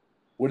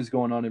What is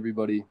going on,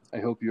 everybody? I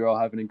hope you're all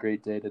having a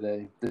great day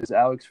today. This is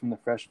Alex from the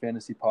Fresh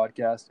Fantasy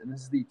Podcast, and this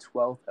is the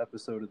 12th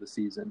episode of the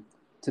season.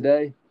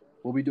 Today,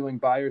 we'll be doing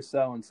buy or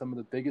sell on some of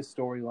the biggest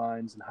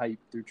storylines and hype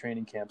through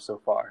training camp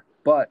so far.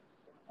 But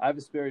I have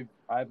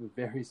a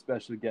very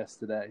special guest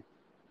today.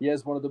 He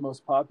has one of the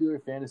most popular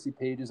fantasy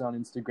pages on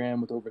Instagram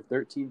with over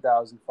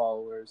 13,000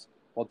 followers,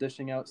 while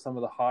dishing out some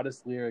of the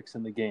hottest lyrics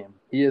in the game.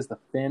 He is the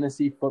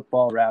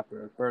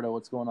Fantasyfootballrapper. Berto,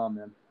 what's going on,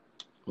 man?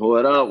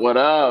 What up? What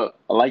up?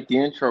 I like the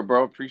intro,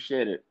 bro.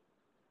 Appreciate it.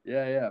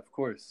 Yeah, of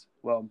course.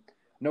 Well, I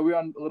know we're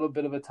on a little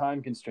bit of a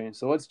time constraint,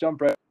 so let's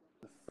jump right to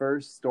the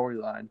first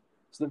storyline.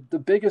 So the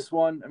biggest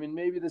one, I mean,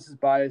 maybe this is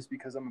biased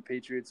because I'm a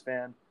Patriots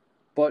fan,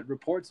 but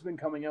reports have been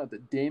coming out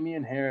that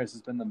Damian Harris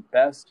has been the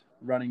best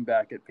running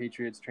back at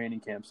Patriots training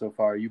camp so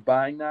far. Are you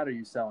buying that or are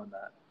you selling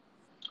that?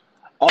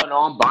 Oh, no,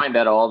 I'm buying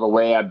that all the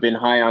way. I've been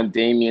high on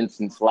Damian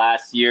since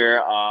last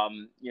year.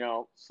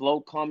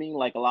 Slow coming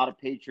like a lot of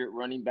Patriot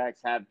running backs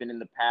have been in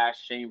the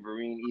past. Shane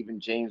Vereen, even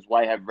James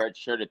White have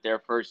redshirted their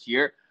first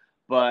year.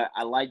 But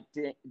I like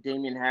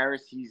Damian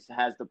Harris. He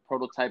has the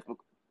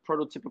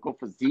prototypical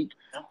physique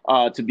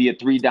to be a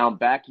three-down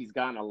back. He's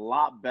gotten a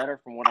lot better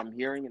from what I'm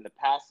hearing in the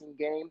passing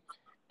game.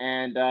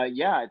 And,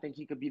 I think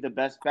he could be the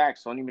best back.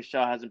 Sonny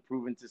Michel hasn't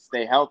proven to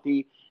stay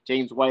healthy.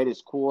 James White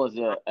is cool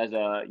as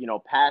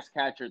a pass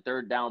catcher,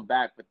 third down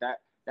back, but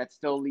that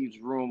still leaves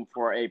room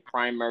for a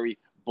primary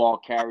ball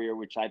carrier,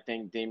 which I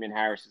think Damian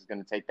Harris is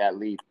going to take that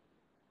lead.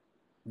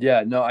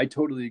 Yeah, no, I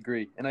totally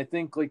agree. And I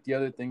think the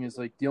other thing is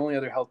the only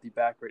other healthy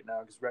back right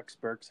now is Rex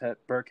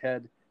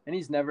Burkhead, and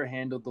he's never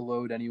handled the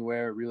load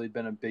anywhere, really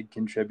been a big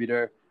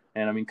contributor.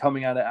 And I mean,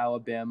 coming out of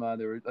Alabama,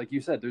 there were, like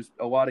you said, there's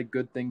a lot of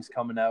good things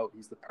coming out.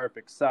 He's the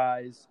perfect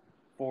size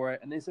for it.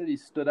 And they said he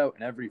stood out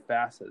in every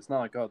facet. It's not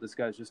like, oh, this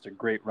guy's just a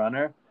great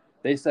runner.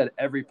 They said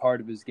every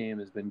part of his game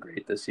has been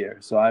great this year.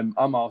 So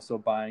I'm also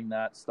buying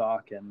that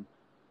stock, and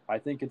I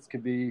think it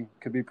could be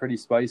pretty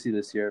spicy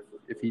this year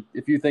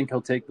if you think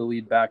he'll take the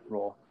lead back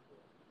role.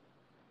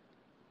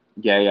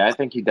 Yeah, I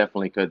think he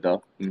definitely could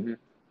though. Mm-hmm.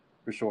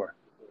 For sure.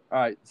 All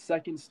right,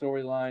 second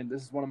storyline.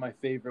 This is one of my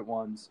favorite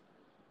ones.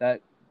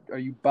 Are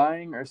you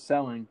buying or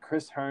selling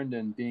Chris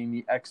Herndon being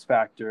the X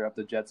factor of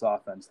the Jets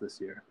offense this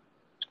year?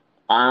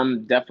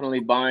 I'm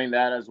definitely buying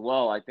that as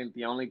well. I think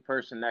the only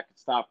person that could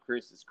stop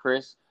Chris is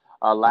Chris.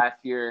 Last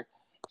year,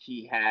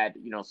 he had,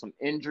 some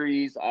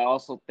injuries. I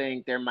also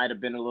think there might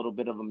have been a little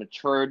bit of a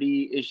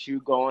maturity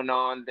issue going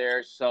on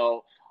there.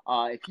 So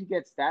if he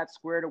gets that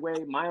squared away,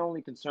 my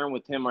only concern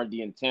with him are the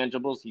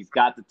intangibles. He's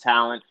got the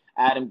talent.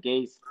 Adam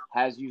Gase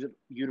has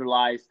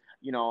utilized,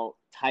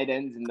 tight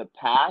ends in the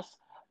past.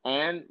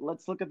 And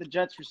let's look at the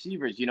Jets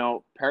receivers.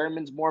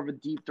 Perriman's more of a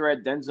deep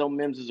threat. Denzel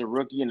Mims is a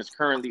rookie and is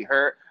currently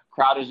hurt.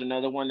 Crowder's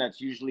another one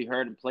that's usually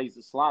hurt and plays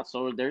the slot.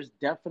 So there's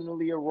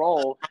definitely a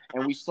role.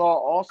 And we saw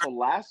also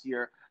last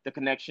year the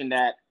connection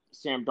that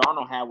Sam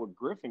Darnold had with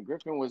Griffin.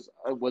 Griffin was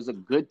a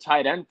good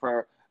tight end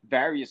for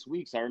various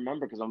weeks. I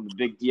remember because I'm a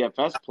big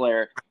DFS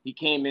player. He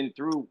came in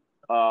through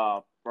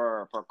for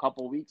a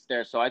couple weeks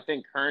there. So I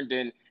think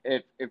Herndon,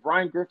 if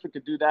Ryan Griffin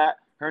could do that,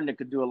 Herndon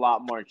could do a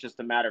lot more. It's just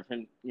a matter of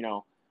him,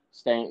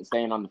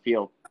 staying on the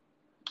field.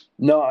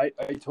 No, I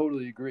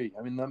totally agree.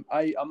 I mean,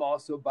 I'm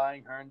also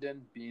buying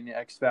Herndon being the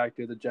X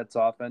factor of the Jets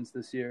offense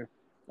this year.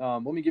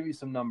 Let me give you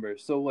some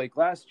numbers. So,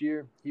 last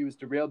year, he was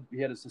derailed.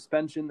 He had a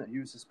suspension that he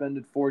was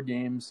suspended 4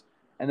 games,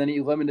 and then he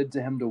limited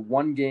to him to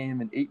 1 game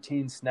and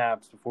 18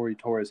 snaps before he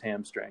tore his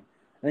hamstring.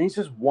 And he's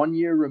just 1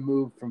 year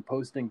removed from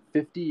posting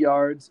 50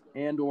 yards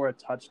and or a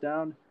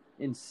touchdown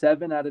in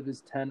 7 out of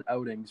his 10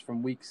 outings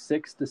from week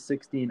 6 to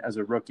 16 as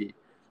a rookie.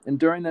 And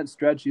during that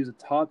stretch, he was a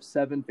top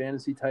 7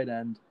 fantasy tight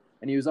end,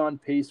 and he was on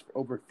pace for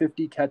over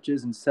 50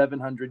 catches and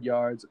 700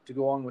 yards to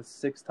go along with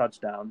 6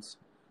 touchdowns.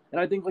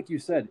 And I think, like you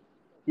said,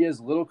 he has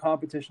little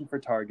competition for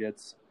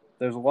targets.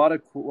 There's a lot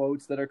of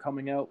quotes that are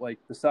coming out,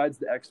 besides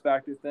the X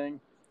Factor thing,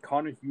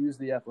 Connor Hughes,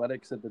 the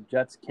Athletic, said the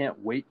Jets can't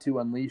wait to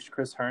unleash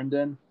Chris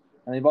Herndon.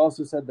 And they've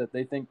also said that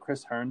they think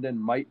Chris Herndon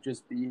might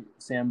just be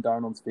Sam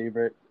Darnold's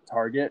favorite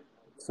target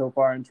so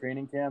far in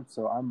training camp.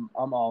 So I'm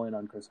all in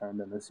on Chris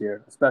Herndon this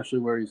year, especially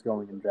where he's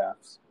going in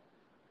drafts.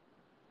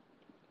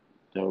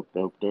 Dope.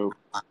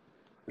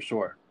 For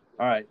sure.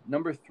 All right,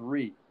 number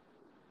 3.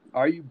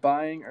 Are you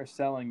buying or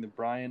selling the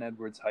Bryan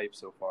Edwards hype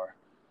so far?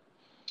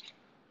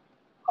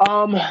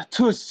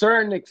 To a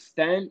certain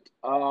extent,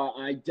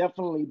 I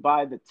definitely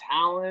buy the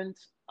talent.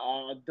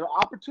 The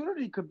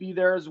opportunity could be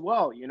there as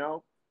well,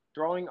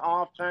 throwing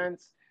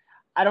offense.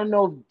 I don't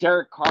know if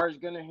Derek Carr is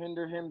going to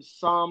hinder him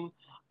some.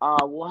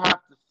 We'll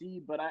have to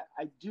see, but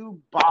I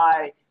do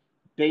buy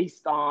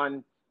based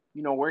on,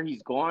 where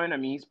he's going. I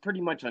mean, he's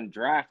pretty much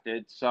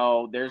undrafted,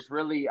 so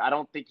I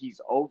don't think he's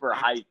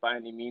overhyped by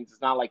any means.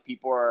 It's not like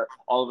people are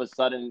all of a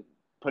sudden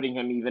putting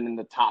him even in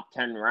the top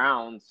 10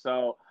 rounds.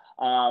 So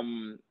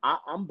I'm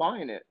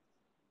buying it.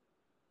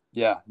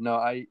 Yeah, no,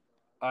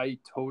 I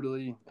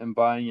totally am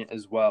buying it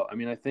as well. I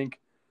mean, I think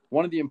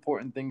one of the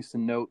important things to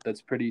note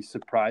that's pretty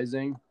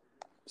surprising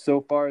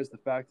so far is the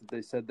fact that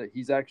they said that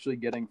he's actually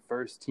getting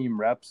first-team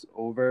reps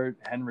over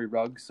Henry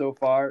Ruggs so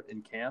far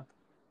in camp.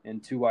 in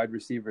 2 wide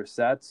receiver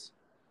sets,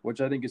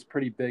 which I think is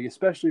pretty big,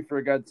 especially for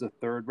a guy that's a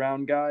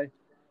third-round guy.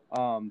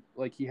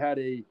 Like he had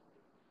a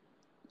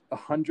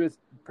 100th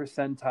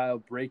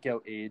percentile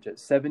breakout age at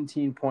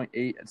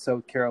 17.8 at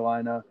South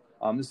Carolina.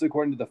 This is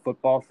according to the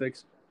Football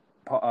Fix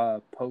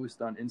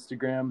post on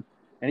Instagram.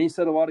 And he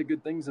said a lot of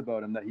good things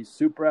about him, that he's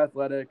super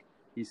athletic,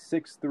 he's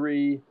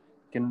 6'3",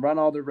 can run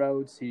all the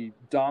routes, he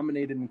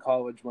dominated in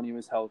college when he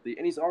was healthy,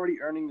 and he's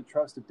already earning the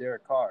trust of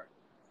Derek Carr.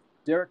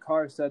 Derek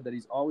Carr said that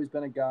he's always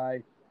been a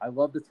guy, I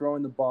love to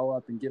throwing the ball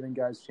up and giving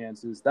guys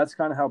chances. That's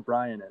kind of how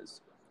Brian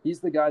is. He's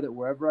the guy that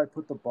wherever I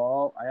put the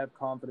ball, I have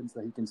confidence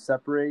that he can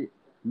separate,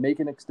 make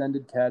an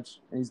extended catch,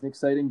 and he's an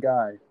exciting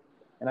guy.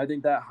 And I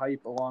think that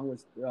hype, along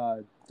with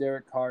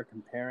Derek Carr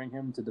comparing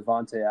him to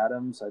Devontae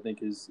Adams, I think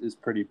is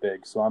pretty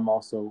big. So I'm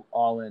also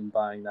all in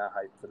buying that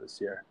hype for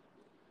this year.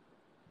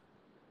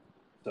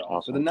 So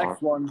awesome. For the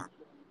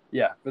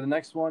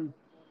next one,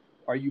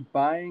 are you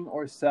buying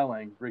or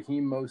selling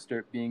Raheem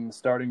Mostert being the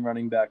starting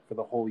running back for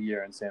the whole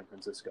year in San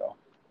Francisco?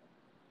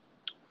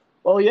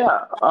 Well,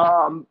 yeah.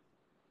 I'm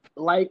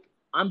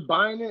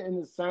buying it in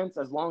the sense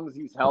as long as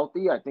he's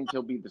healthy, I think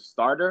he'll be the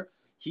starter.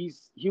 He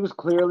was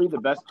clearly the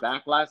best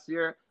back last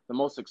year, the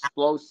most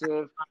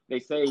explosive. They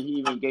say he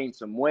even gained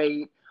some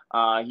weight.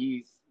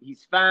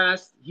 He's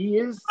fast. He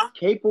is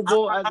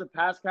capable as a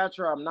pass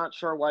catcher. I'm not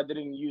sure why they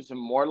didn't use him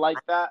more like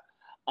that.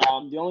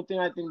 The only thing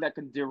I think that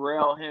could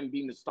derail him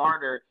being the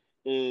starter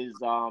is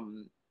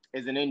an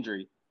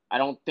injury. I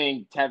don't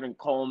think Tevin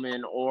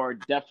Coleman or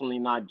definitely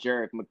not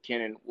Jerick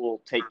McKinnon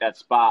will take that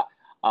spot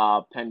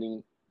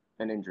pending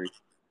an injury.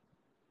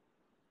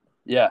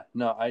 Yeah,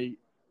 no, I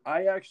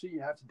actually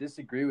have to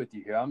disagree with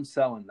you here. I'm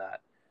selling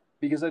that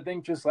because I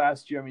think just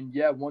last year,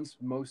 once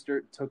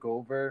Mostert took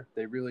over,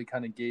 they really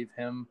kind of gave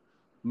him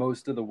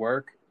most of the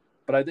work.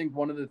 But I think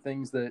one of the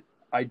things that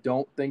I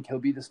don't think he'll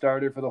be the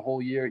starter for the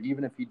whole year,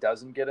 even if he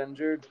doesn't get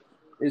injured,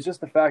 is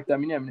just the fact that,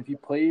 if he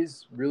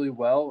plays really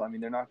well,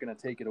 they're not going to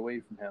take it away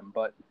from him.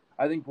 But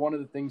I think one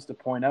of the things to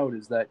point out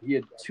is that he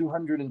had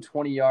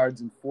 220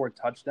 yards and 4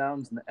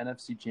 touchdowns in the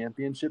NFC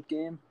Championship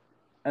game.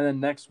 And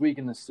then next week,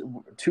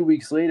 2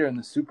 weeks later in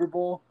the Super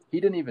Bowl, he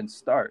didn't even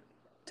start.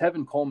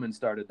 Tevin Coleman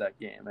started that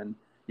game. And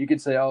you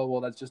could say, oh, well,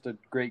 that's just a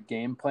great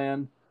game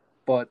plan.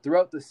 But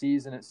throughout the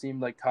season, it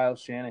seemed like Kyle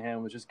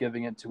Shanahan was just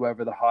giving it to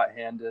whoever the hot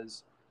hand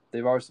is.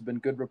 They've also been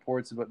good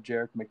reports about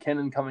Jerick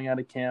McKinnon coming out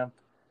of camp.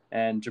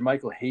 And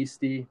Jermichael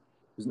Hasty,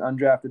 who's an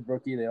undrafted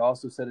rookie, they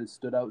also said has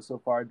stood out so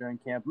far during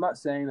camp. I'm not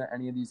saying that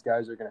any of these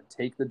guys are going to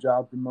take the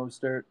job from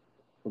Mostert.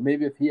 But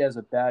maybe if he has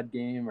a bad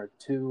game or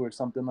 2 or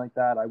something like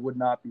that, I would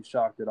not be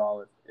shocked at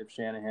all if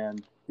Shanahan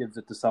gives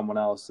it to someone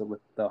else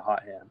with the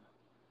hot hand.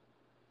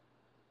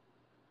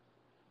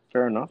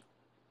 Fair enough.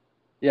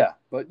 Yeah,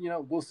 but,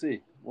 we'll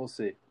see. We'll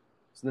see.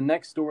 So the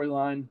next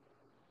storyline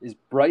is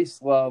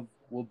Bryce Love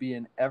will be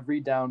an every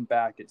down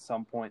back at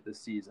some point this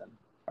season.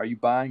 Are you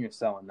buying or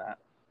selling that?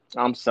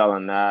 I'm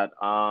selling that.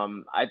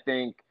 I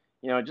think,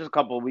 just a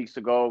couple of weeks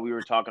ago, we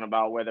were talking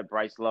about whether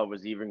Bryce Love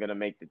was even going to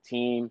make the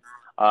team.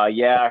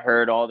 I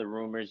heard all the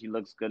rumors. He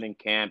looks good in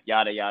camp,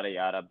 yada, yada,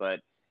 yada.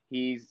 But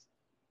he's,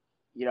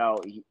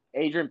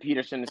 Adrian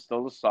Peterson is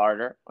still the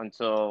starter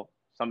until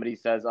somebody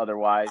says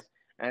otherwise.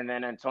 And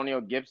then Antonio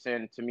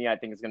Gibson, to me, I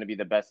think is going to be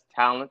the best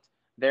talent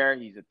there.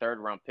 He's a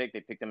 3rd-round pick. They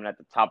picked him at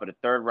the top of the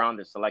 3rd round.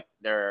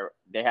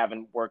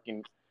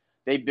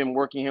 They've been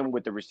working him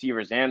with the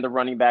receivers and the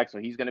running back, so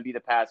he's going to be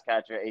the pass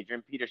catcher.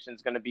 Adrian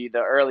Peterson's going to be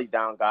the early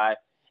down guy.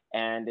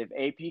 And if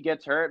AP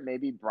gets hurt,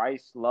 maybe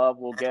Bryce Love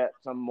will get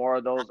some more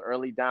of those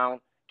early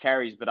down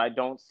carries, but I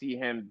don't see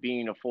him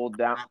being a full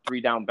down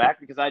 3-down back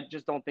because I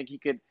just don't think he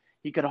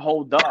could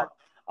hold up.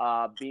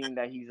 Being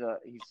that he's a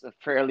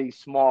fairly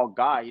small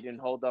guy, he didn't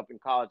hold up in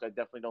college. I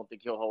definitely don't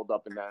think he'll hold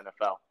up in the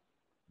NFL.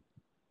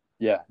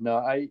 Yeah, no,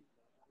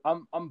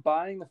 I'm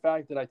buying the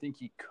fact that I think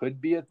he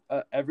could be a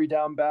every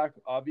down back,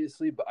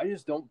 obviously, but I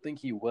just don't think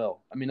he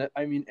will.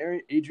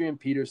 Adrian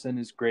Peterson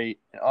is great.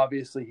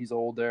 Obviously, he's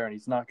older and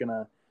he's not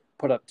gonna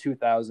put up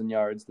 2,000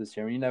 yards this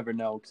year. You never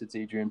know because it's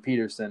Adrian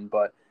Peterson,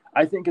 but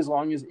I think as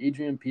long as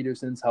Adrian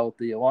Peterson's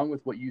healthy, along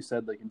with what you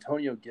said, like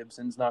Antonio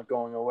Gibson's not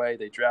going away.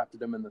 They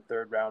drafted him in the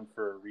 3rd round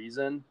for a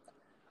reason.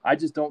 I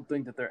just don't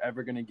think that they're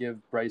ever going to give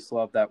Bryce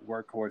Love that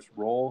workhorse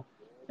role.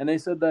 And they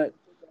said that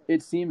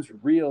it seems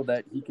real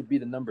that he could be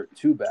the number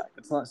 2 back.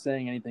 It's not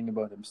saying anything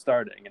about him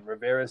starting. And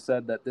Rivera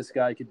said that this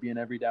guy could be an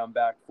every down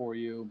back for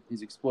you.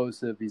 He's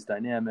explosive. He's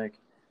dynamic.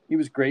 He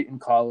was great in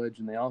college.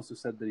 And they also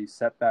said that he's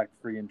setback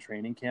free in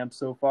training camp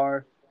so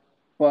far.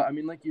 But,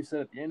 like you said,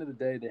 at the end of the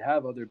day, they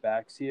have other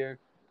backs here,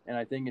 and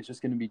I think it's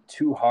just going to be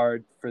too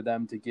hard for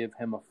them to give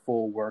him a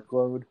full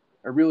workload,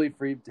 or really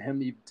for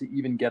him to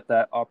even get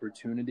that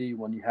opportunity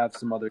when you have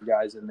some other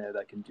guys in there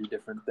that can do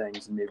different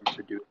things and maybe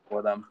produce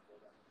for them.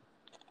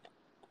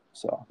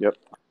 So. Yep.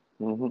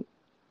 Mm-hmm.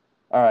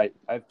 All right,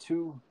 I have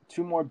two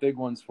more big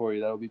ones for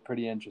you that will be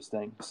pretty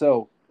interesting.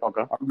 So,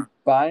 okay. Are you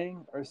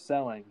buying or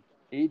selling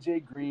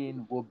AJ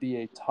Green will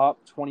be a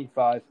top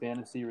 25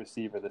 fantasy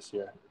receiver this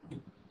year?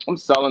 I'm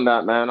selling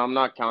that, man. I'm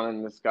not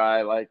counting this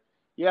guy.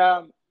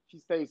 he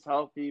stays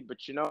healthy.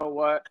 But you know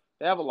what?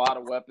 They have a lot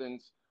of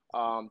weapons.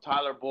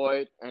 Tyler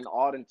Boyd and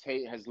Auden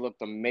Tate has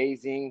looked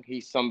amazing.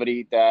 He's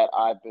somebody that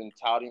I've been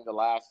touting the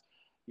last,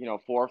 4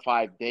 or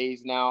 5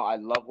 days now. I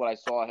love what I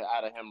saw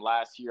out of him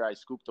last year. I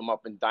scooped him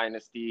up in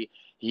Dynasty.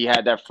 He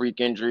had that freak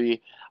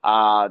injury.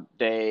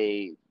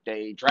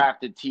 They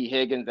drafted T.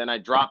 Higgins, and I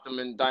dropped him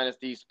in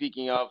Dynasty.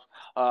 Speaking of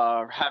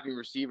having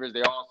receivers,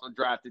 they also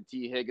drafted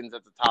T. Higgins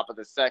at the top of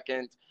the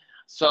second.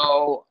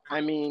 So, I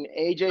mean,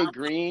 A.J.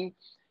 Green,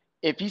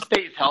 if he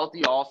stays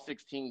healthy all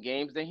 16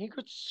 games, then he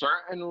could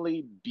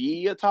certainly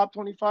be a top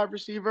 25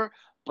 receiver,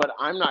 but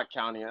I'm not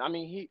counting it. I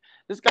mean,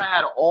 this guy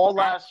had all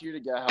last year to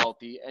get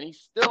healthy, and he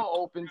still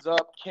opens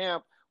up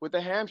camp with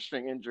a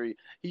hamstring injury.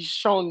 He's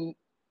shown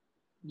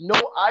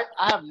I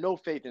have no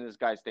faith in this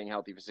guy staying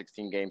healthy for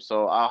 16 games,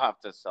 so I'll have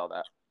to sell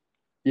that.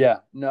 Yeah,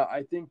 no,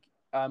 I think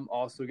I'm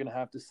also going to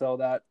have to sell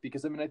that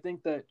because, I mean, I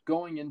think that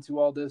going into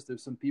all this,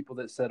 there's some people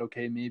that said,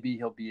 okay, maybe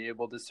he'll be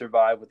able to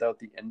survive without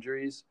the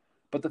injuries.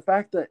 But the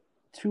fact that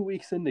 2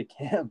 weeks into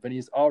camp and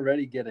he's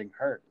already getting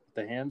hurt with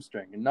the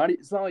hamstring, and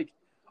it's not like,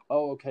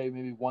 oh, okay,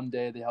 maybe one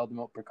day they held him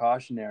out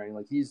precautionary.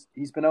 Like he's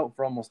been out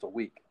for almost a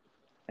week.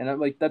 And I'm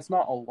like, that's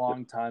not a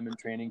long time in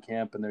training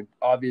camp, and they're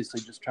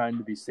obviously just trying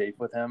to be safe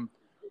with him.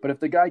 But if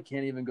the guy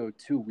can't even go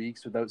 2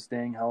 weeks without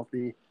staying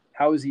healthy,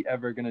 how is he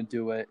ever going to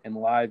do it in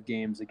live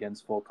games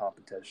against full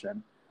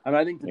competition? I mean,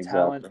 I think the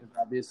talent is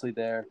obviously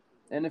there.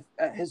 And if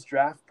at his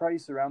draft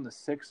price around the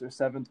 6th or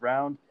 7th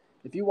round,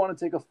 if you want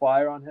to take a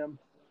flyer on him,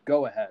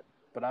 go ahead.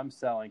 But I'm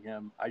selling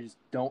him. I just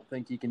don't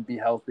think he can be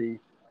healthy.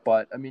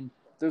 But, I mean,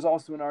 there's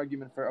also an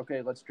argument for,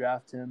 okay, let's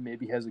draft him.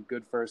 Maybe he has a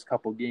good first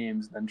couple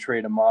games, then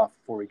trade him off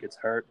before he gets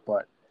hurt.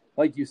 But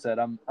like you said,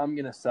 I'm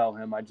going to sell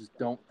him. I just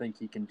don't think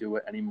he can do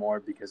it anymore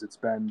because it's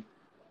been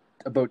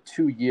about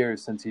 2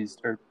 years since he's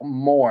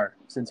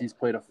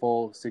played a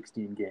full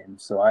 16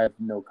 games. So I have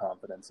no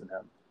confidence in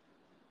him.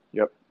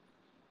 Yep.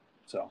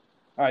 So, all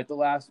right, the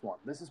last one.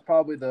 This is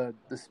probably the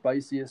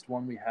spiciest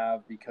one we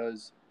have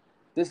because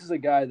this is a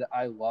guy that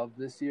I love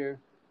this year.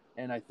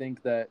 And I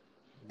think that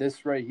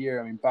this right here,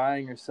 I mean,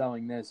 buying or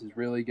selling this is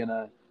really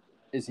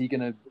is he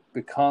going to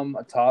become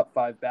a top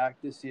 5 back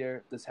this year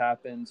if this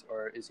happens,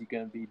 or is he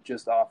going to be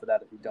just off of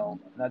that if he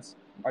don't? And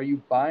are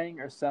you buying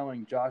or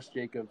selling Josh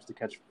Jacobs to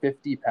catch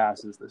 50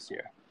 passes this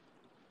year?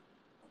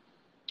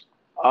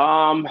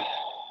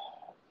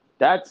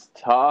 That's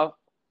tough.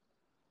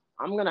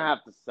 I'm going to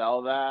have to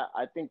sell that.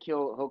 I think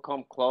he'll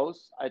come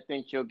close. I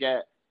think he'll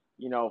get,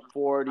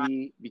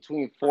 40,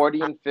 between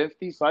 40 and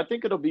 50. So I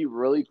think it'll be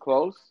really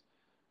close.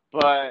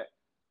 But,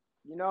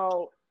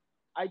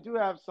 I do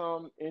have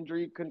some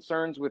injury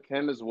concerns with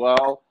him as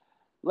well.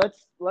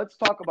 Let's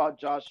talk about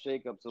Josh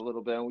Jacobs a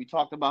little bit. And we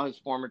talked about his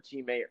former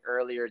teammate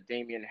earlier,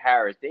 Damian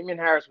Harris. Damian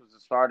Harris was the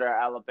starter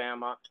at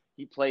Alabama.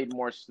 He played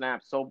more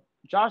snaps. So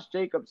Josh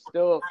Jacobs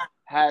still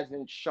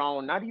hasn't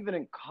shown, not even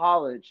in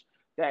college,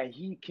 that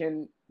he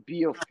can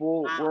be a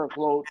full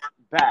workload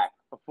back,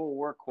 a full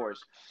workhorse.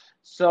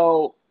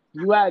 So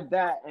you add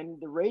that,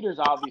 and the Raiders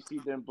obviously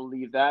didn't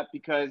believe that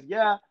because,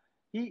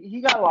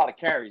 he got a lot of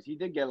carries. He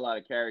did get a lot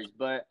of carries,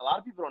 but a lot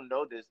of people don't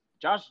know this.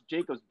 Josh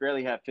Jacobs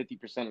barely had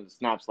 50% of the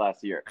snaps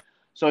last year.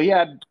 So he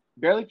had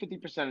barely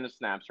 50% of the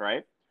snaps,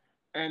 right?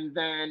 And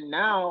then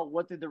now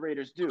what did the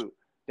Raiders do?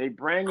 They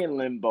bring in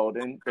Lynn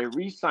Bowden. They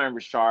re-signed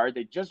Richard.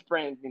 They just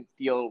bring in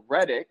Theo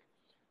Reddick.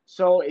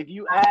 So if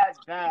you add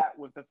that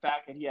with the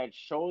fact that he had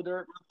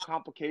shoulder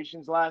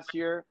complications last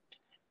year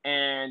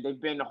and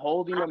they've been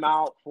holding him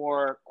out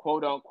for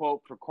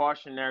quote-unquote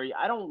precautionary,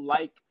 I don't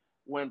like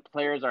when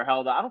players are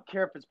held out. I don't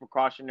care if it's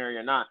precautionary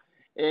or not.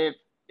 If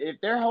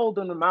they're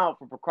holding them out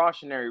for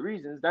precautionary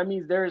reasons, that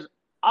means there's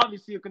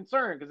obviously a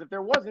concern because if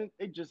there wasn't,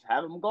 they'd just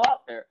have him go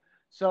out there.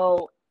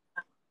 So,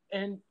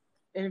 and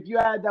if you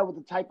add that with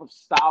the type of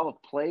style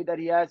of play that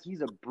he has,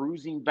 he's a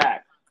bruising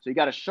back. So you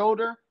got a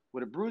shoulder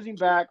with a bruising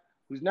back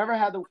who's never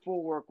had the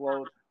full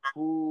workload,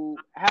 who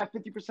had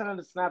 50% of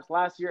the snaps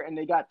last year, and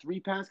they got 3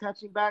 pass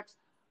catching backs.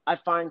 I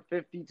find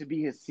 50 to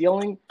be his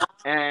ceiling,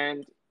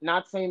 and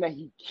not saying that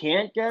he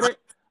can't get it,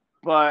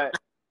 but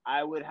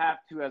I would have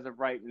to, as of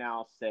right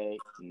now, say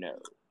no.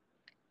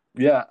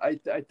 Yeah,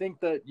 I think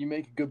that you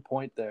make a good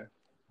point there.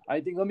 I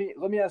think let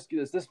me ask you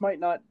this. This might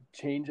not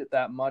change it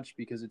that much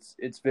because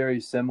it's very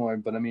similar,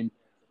 but I mean,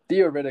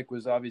 Theo Riddick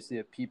was obviously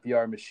a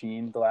PPR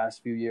machine the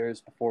last few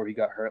years before he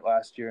got hurt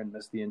last year and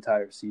missed the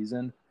entire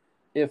season.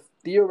 If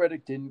Theo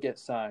Riddick didn't get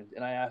signed,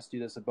 and I asked you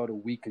this about a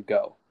week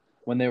ago,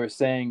 when there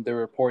were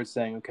reports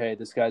saying, okay,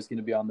 this guy's going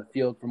to be on the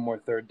field for more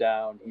third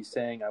down. He's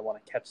saying, I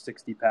want to catch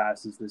 60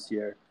 passes this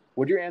year.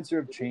 Would your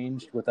answer have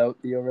changed without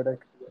Theo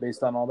Riddick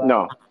based on all that?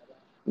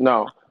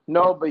 No,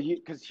 but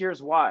because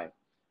here's why.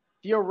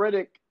 Theo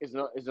Riddick is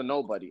a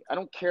nobody. I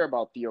don't care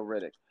about Theo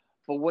Riddick.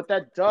 But what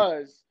that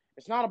does,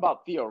 it's not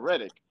about Theo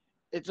Riddick.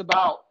 It's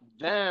about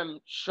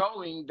them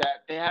showing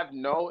that they have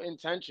no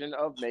intention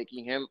of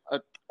making him a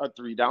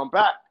 3-down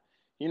back.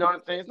 You know what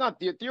I'm saying? It's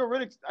not Theo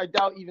Riddick, I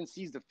doubt, even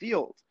sees the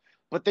field.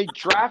 But they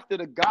drafted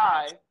a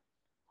guy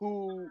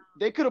who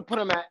they could have put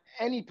him at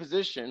any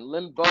position,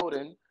 Lynn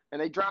Bowden,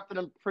 and they drafted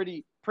him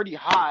pretty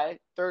high,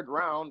 third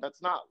round.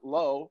 That's not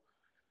low.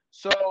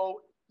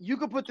 So you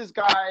could put this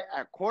guy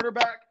at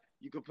quarterback,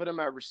 you could put him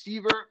at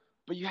receiver,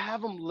 but you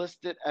have him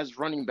listed as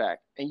running back,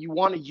 and you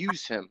want to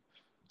use him.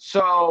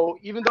 So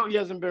even though he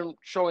hasn't been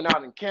showing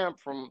out in camp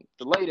from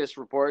the latest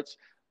reports,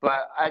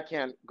 but I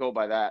can't go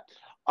by that.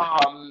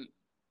 Um,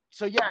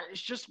 so yeah, it's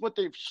just what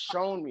they've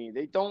shown me.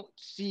 They don't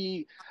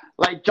see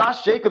like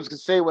Josh Jacobs can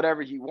say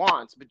whatever he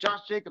wants, but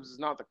Josh Jacobs is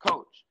not the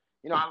coach.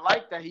 I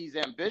like that he's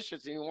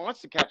ambitious and he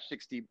wants to catch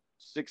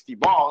 60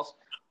 balls,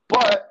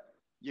 but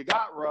you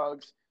got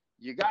Ruggs,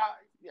 you got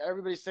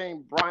everybody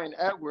saying Brian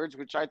Edwards,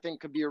 which I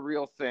think could be a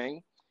real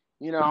thing,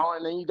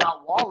 and then you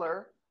got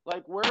Waller.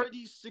 Like, where are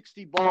these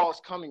 60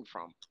 balls coming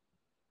from?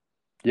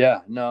 Yeah,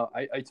 no,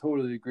 I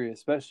totally agree,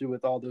 especially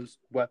with all those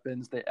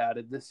weapons they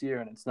added this year.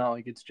 And it's not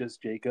like it's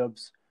just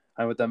Jacobs.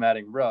 And with them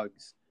adding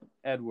Ruggs,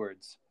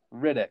 Edwards,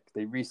 Riddick,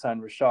 they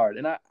re-signed Richard.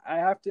 And I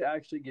have to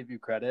actually give you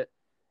credit.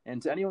 And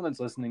to anyone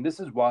that's listening, this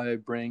is why I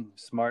bring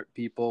smart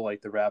people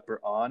like the rapper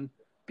on,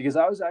 because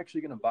I was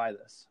actually going to buy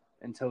this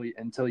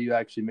until you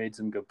actually made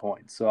some good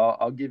points. So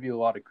I'll give you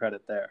a lot of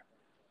credit there.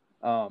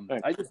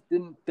 I just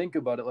didn't think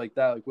about it like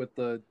that, like with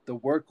the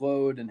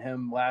workload and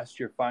him last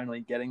year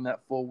finally getting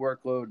that full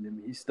workload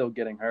and he's still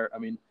getting hurt. I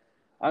mean,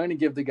 I'm going to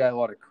give the guy a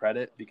lot of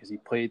credit because he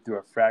played through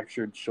a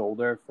fractured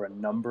shoulder for a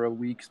number of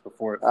weeks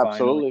before it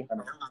finally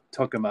kind of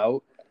took him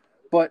out.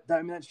 But I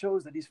mean, that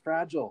shows that he's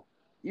fragile.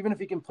 Even if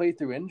he can play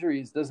through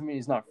injuries, doesn't mean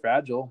he's not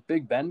fragile.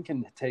 Big Ben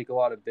can take a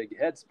lot of big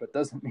hits, but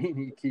doesn't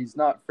mean he's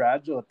not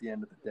fragile at the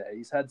end of the day.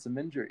 He's had some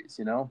injuries,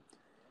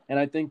 And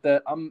I think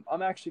that I'm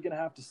actually going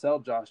to have to sell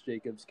Josh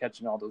Jacobs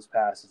catching all those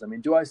passes. I mean,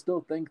 do I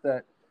still think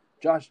that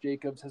Josh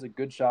Jacobs has a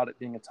good shot at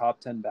being a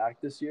top 10 back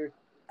this year?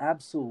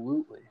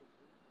 Absolutely.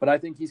 But I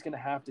think he's going to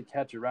have to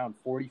catch around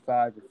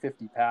 45 or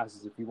 50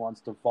 passes if he wants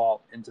to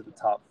vault into the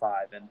top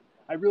 5. And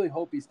I really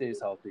hope he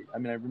stays healthy. I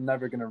mean, I'm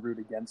never going to root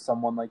against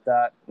someone like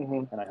that.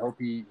 Mm-hmm. And I hope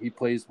he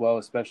plays well,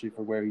 especially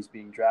for where he's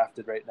being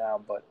drafted right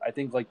now. But I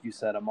think, like you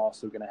said, I'm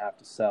also going to have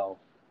to sell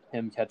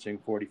him catching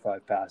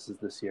 45 passes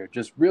this year.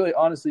 Just really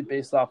honestly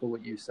based off of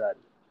what you said.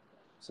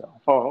 So.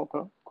 Oh,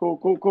 okay. Cool.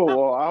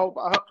 Well,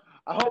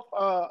 I hope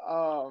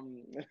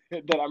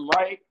that I'm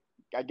right,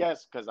 I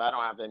guess, because I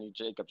don't have any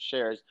Jacobs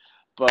shares.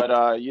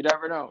 But you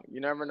never know. You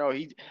never know.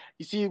 You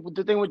see,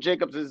 the thing with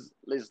Jacobs is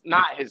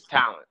not his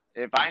talent.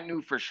 If I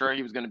knew for sure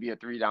he was going to be a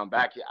 3-down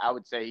back, I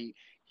would say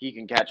he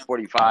can catch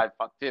 45,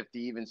 50,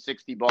 even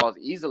 60 balls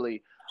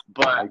easily.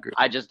 But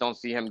I just don't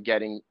see him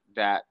getting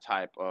that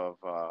type of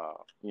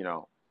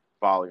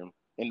volume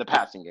in the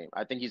passing game.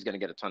 I think he's going to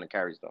get a ton of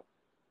carries though.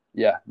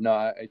 Yeah, no,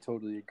 I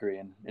totally agree,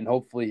 and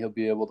hopefully he'll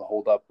be able to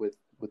hold up with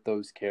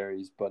those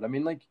carries. But I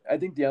mean, like, I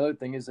think the other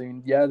thing is, I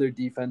mean, yeah, their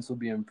defense will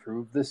be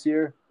improved this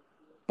year,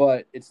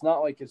 but it's not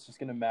like it's just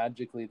going to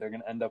magically they're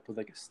going to end up with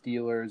like a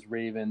Steelers,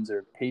 Ravens,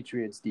 or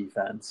Patriots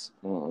defense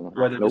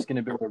where they're just going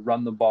to be able to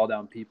run the ball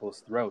down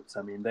people's throats.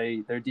 I mean,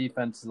 their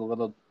defense is a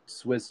little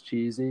Swiss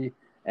cheesy,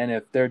 and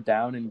if they're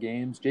down in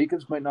games,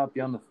 Jacobs might not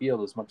be on the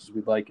field as much as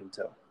we'd like him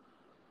to.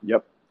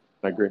 Yep,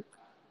 I agree.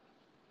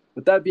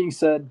 With that being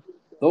said,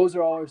 those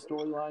are all our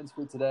storylines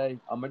for today.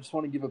 I just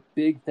want to give a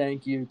big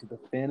thank you to the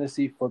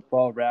Fantasy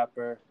Football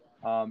Rapper.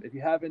 If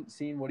you haven't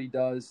seen what he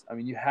does, I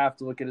mean, you have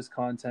to look at his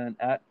content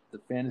at the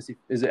Fantasy.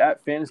 Is it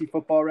at Fantasy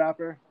Football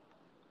Rapper?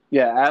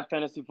 Yeah, at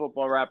Fantasy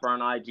Football Rapper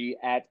on IG,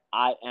 at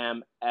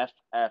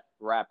IMFF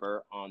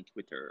Rapper on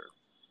Twitter.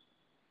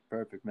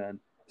 Perfect, man.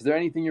 Is there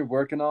anything you're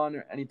working on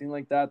or anything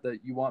like that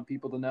you want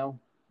people to know?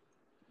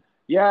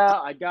 Yeah,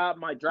 I got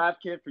my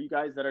draft kit for you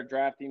guys that are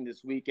drafting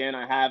this weekend.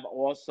 I have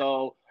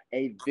also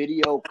a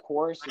video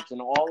course. It's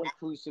an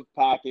all-inclusive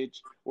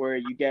package where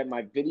you get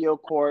my video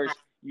course,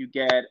 you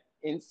get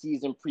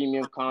in-season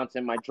premium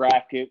content, my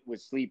draft kit with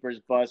sleepers,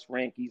 bust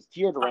rankings,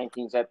 tiered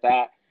rankings at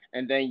that,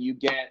 and then you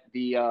get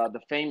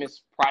the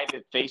famous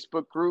private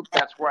Facebook group.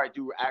 That's where I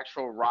do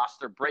actual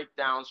roster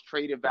breakdowns,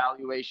 trade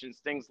evaluations,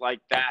 things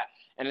like that,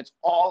 and it's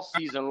all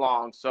season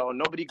long, so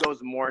nobody goes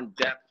more in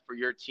depth for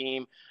your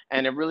team,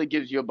 and it really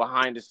gives you a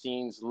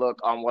behind-the-scenes look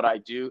on what I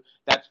do.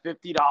 That's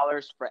 $50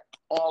 for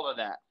all of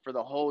that for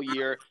the whole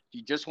year. If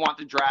you just want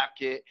the draft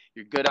kit,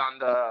 you're good on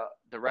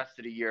the rest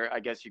of the year,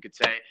 I guess you could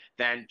say,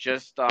 then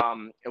just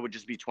it would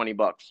just be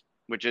 $20,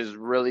 which is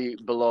really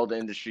below the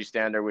industry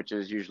standard, which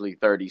is usually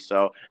 30.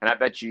 So, and I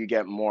bet you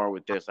get more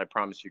with this, I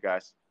promise you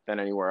guys,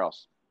 than anywhere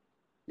else.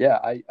 Yeah,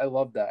 I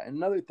love that. And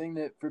another thing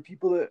that for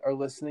people that are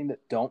listening that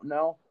don't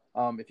know,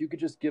 if you could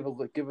just give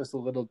us a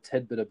little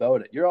tidbit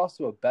about it. You're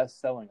also a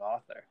best-selling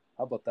author.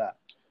 How about that?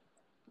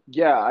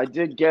 Yeah, I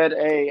did get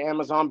a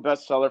Amazon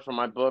bestseller for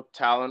my book,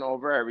 Talent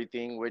Over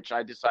Everything, which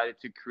I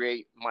decided to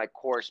create my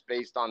course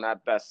based on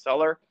that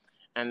bestseller.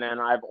 And then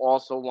I've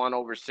also won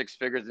over 6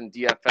 figures in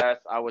DFS.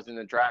 I was in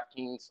the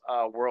DraftKings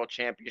World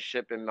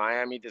Championship in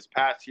Miami this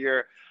past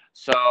year.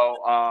 So,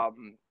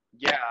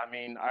 yeah, I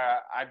mean,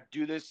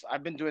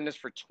 I've been doing this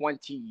for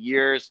 20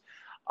 years.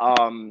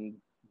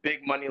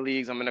 Big money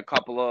leagues. I'm in a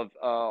couple of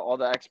all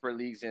the expert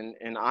leagues in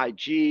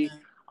IG.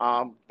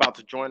 About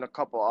to join a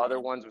couple other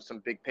ones with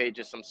some big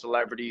pages, some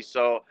celebrities.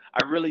 So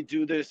I really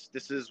do this.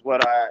 This is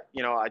what I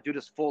do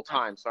this full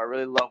time. So I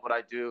really love what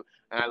I do.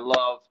 And I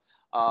love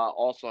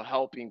also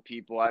helping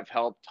people. I've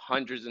helped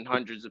hundreds and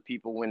hundreds of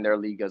people win their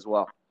league as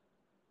well.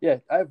 Yeah,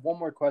 I have one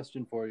more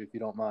question for you, if you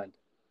don't mind.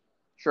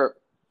 Sure.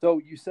 So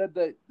you said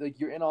that like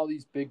you're in all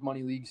these big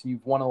money leagues and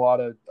you've won a lot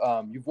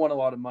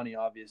of money,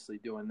 obviously,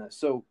 doing this.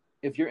 So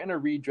if you're in a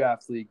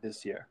redraft league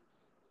this year,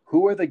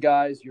 who are the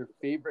guys, your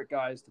favorite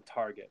guys to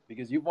target?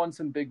 Because you've won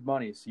some big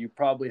money, so you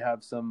probably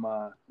have some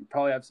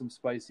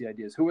spicy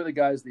ideas. Who are the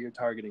guys that you're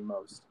targeting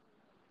most?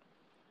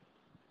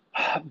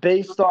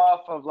 Based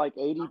off of like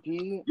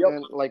ADP Yep.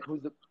 and like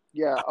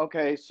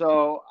okay.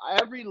 So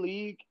every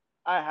league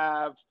I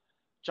have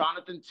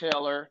Jonathan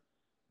Taylor,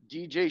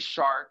 DJ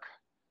Shark,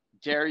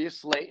 Darius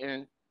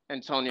Slayton,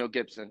 Antonio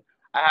Gibson.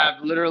 I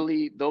have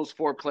literally those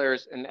four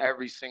players in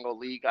every single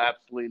league. I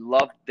absolutely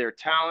love their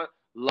talent,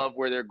 love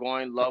where they're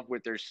going, love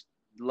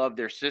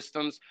their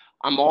systems.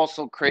 I'm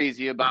also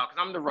crazy about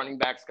because I'm the running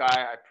backs guy.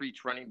 I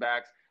preach running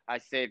backs. I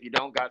say if you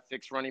don't got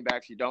six running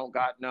backs, you don't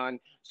got none.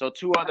 So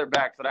two other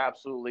backs that I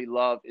absolutely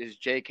love is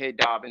J.K.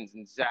 Dobbins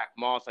and Zach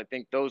Moss. I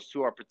think those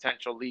two are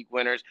potential league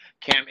winners.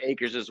 Cam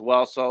Akers as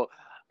well. So,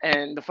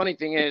 and the funny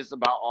thing is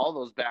about all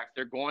those backs,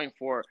 they're going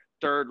for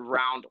third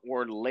round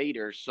or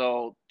later.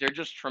 So they're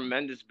just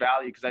tremendous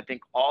value because I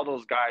think all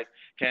those guys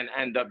can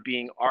end up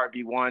being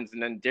RB1s.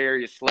 And then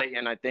Darius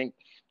Slayton, I think,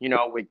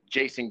 with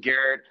Jason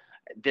Garrett,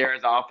 there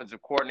as an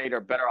offensive coordinator,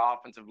 better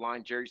offensive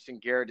line. Jason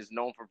Garrett is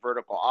known for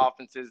vertical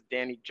offenses.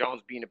 Danny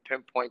Jones being a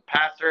pinpoint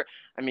passer.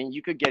 I mean,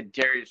 you could get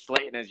Darius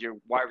Slayton as your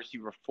wide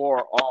receiver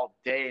 4 all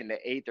day in the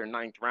 8th or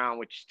 9th round,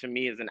 which to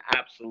me is an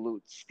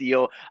absolute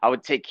steal. I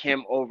would take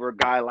him over a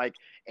guy like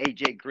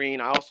AJ Green.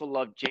 I also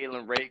love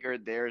Jalen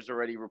Reagor. There's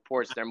already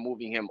reports they're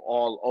moving him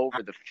all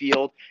over the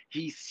field.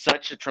 He's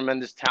such a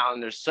tremendous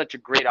talent. There's such a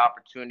great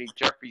opportunity.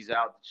 Jeffrey's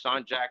out.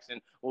 Sean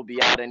Jackson will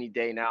be out any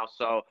day now.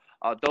 So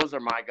those are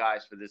my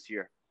guys for this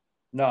year.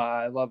 No,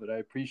 I love it. I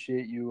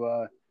appreciate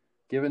you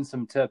giving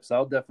some tips.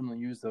 I'll definitely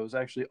use those.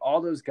 Actually,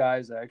 all those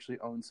guys I actually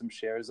own some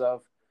shares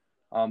of.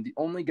 The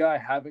only guy I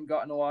haven't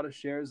gotten a lot of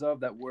shares of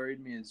that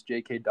worried me is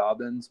J.K.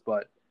 Dobbins.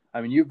 But, I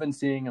mean, you've been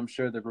seeing, I'm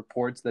sure, the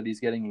reports that he's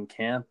getting in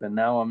camp. And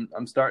now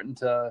I'm starting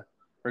to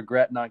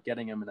regret not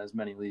getting him in as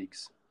many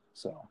leagues.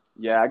 So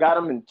yeah, I got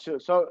him in 2.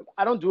 So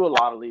I don't do a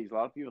lot of leagues. A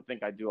lot of people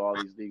think I do all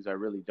these leagues. I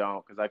really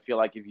don't because I feel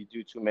like if you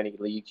do too many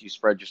leagues, you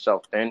spread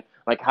yourself thin.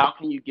 Like, how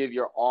can you give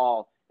your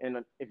all? And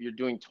if you're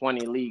doing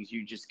 20 leagues,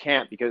 you just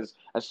can't because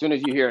as soon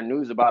as you hear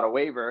news about a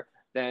waiver,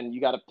 then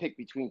you got to pick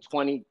between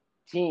 20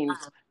 teams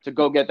to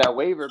go get that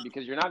waiver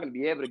because you're not going to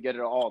be able to get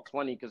it all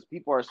 20 because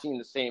people are seeing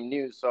the same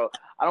news. So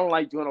I don't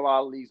like doing a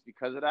lot of leagues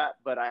because of that.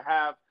 But I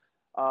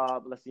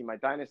have, let's see, my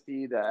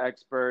Dynasty, the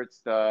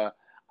Experts,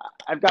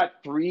 I've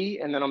got 3,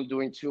 and then I'm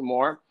doing 2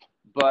 more.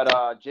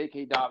 But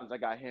J.K. Dobbins, I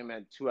got him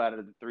at 2 out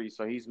of the 3,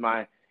 so he's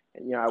my.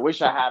 I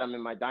wish I had him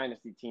in my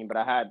dynasty team, but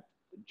I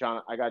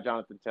got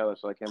Jonathan Taylor,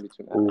 so I can't be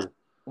too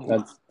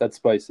mad. That's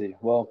spicy.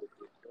 Well,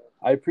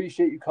 I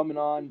appreciate you coming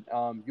on.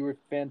 You were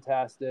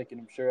fantastic,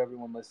 and I'm sure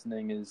everyone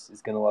listening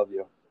is gonna love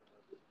you.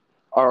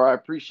 All right, I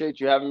appreciate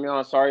you having me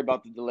on. Sorry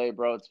about the delay,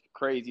 bro. It's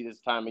crazy this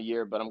time of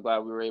year, but I'm glad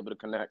we were able to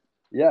connect.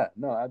 Yeah,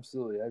 no,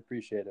 absolutely. I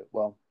appreciate it.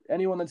 Well,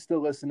 anyone that's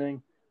still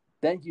listening,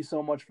 thank you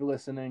so much for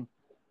listening.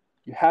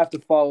 You have to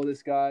follow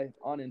this guy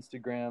on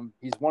Instagram.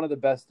 He's one of the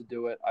best to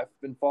do it. I've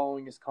been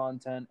following his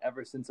content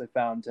ever since I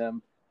found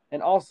him.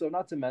 And also,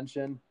 not to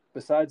mention,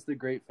 besides the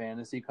great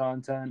fantasy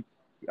content,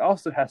 he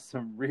also has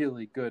some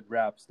really good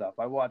rap stuff.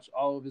 I watch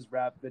all of his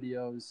rap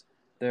videos.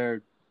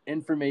 They're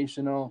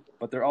informational,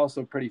 but they're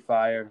also pretty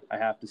fire, I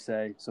have to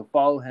say. So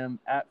follow him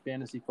at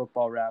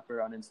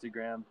Fantasyfootballrapper on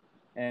Instagram.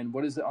 And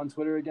what is it on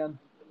Twitter again?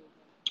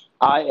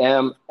 I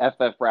am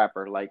FF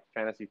Rapper, like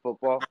fantasy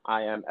football.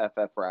 I am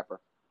FF Rapper.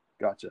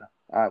 Gotcha.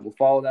 All right, we'll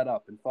follow that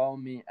up and follow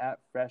me at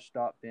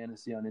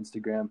fresh.fantasy on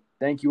Instagram.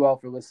 Thank you all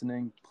for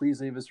listening. Please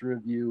leave us a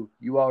review.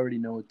 You already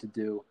know what to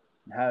do.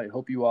 And I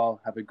hope you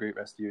all have a great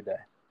rest of your day.